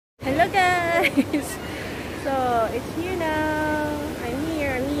Hello guys! So, it's here now. I'm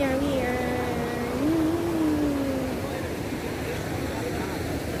here.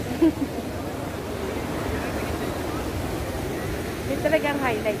 Ito talagang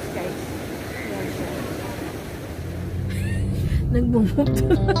highlights guys. Yan siya. Nag-move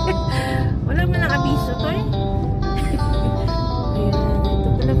tuloy. Wala man ang abiso to eh. Ayan, ito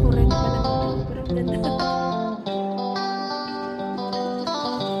pala po rin pala. Pero ang ganda.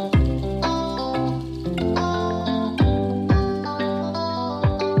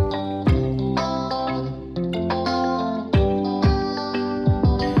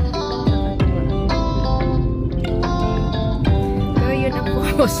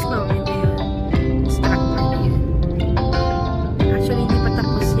 Tapos namin na yun. Instructor na yun. Actually, hindi pa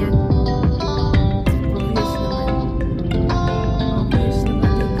tapos yan. Obvious naman. Obvious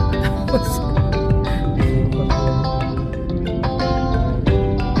naman yun nakatapos.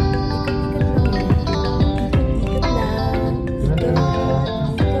 Ikot-ikot lang. Ikot.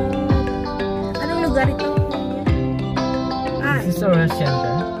 Anong lugar ito? This is our center.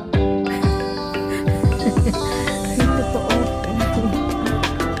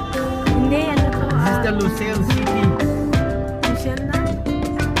 Lusail City. Lusail na?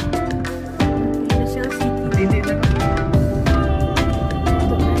 Lusail City. Hindi na.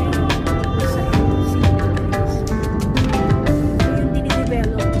 Ito ay Lusail City guys. Yung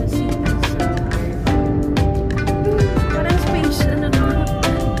dinidevelop na city sa parang space. Ano na?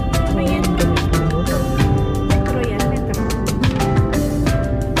 Ano yan? Metro yan. Metro.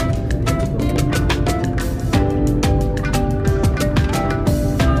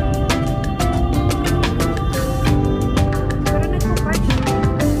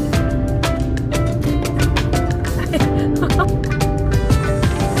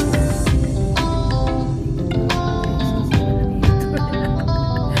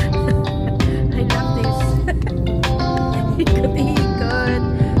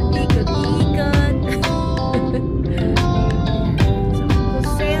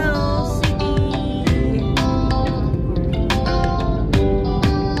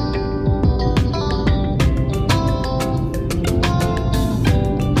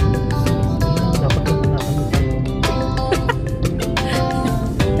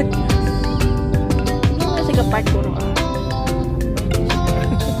 Part ko no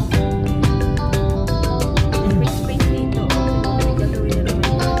may space dito may gagawin na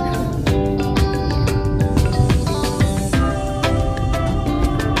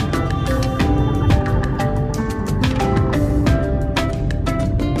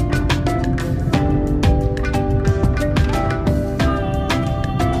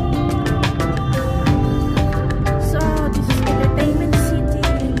so this is Entertainment City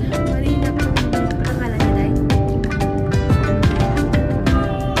Marina Promenade.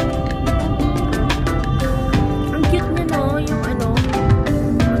 Ang cute na no, yung ano,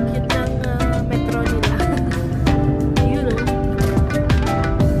 ang cute ng metro nila. Yun o.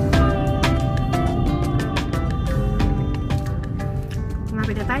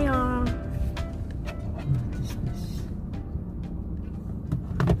 Kumapit na tayo.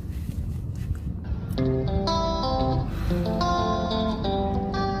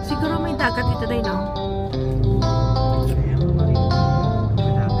 Siguro may dagat dito tayo, no?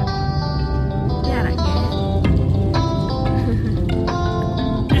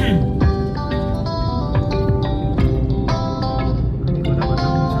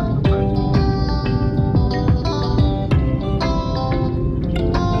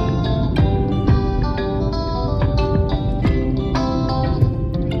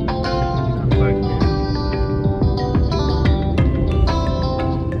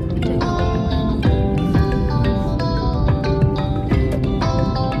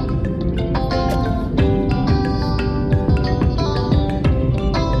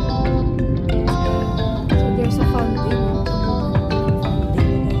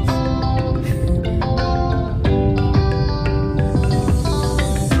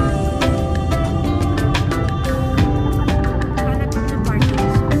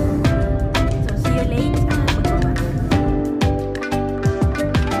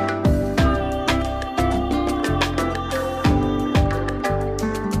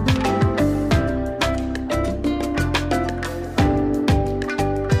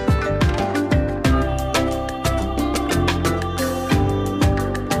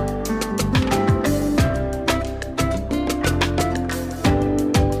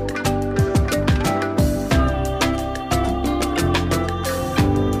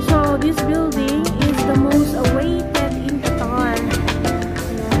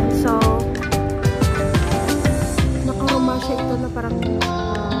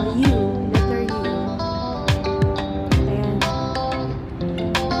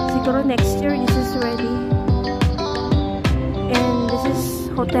 Well, next year this is ready. And this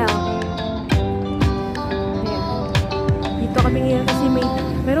is hotel. Ayan. Dito kami ngayon kasi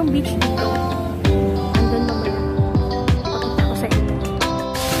merong beach dito. Andun mamaya. Pakita ko sa inyo.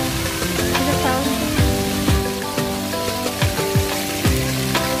 Sila town.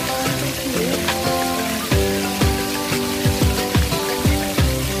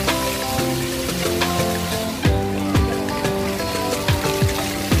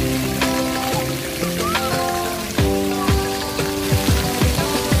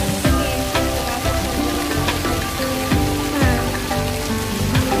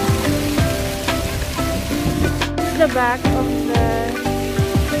 The back of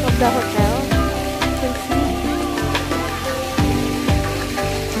the hotel. You can see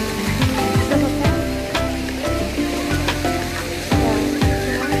the hotel. Yeah.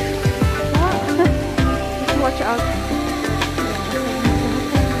 Watch out.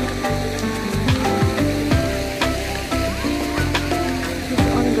 It's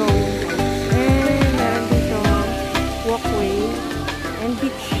ongoing. And meron dito walkway and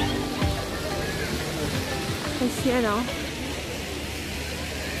beach. Kasi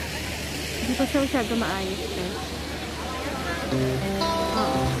hindi pa siya masyado maayos eh.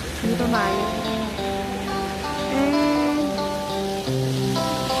 Oo, hindi pa maayos. And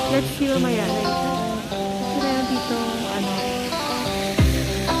let's see mamaya later. Kasi meron dito hotel.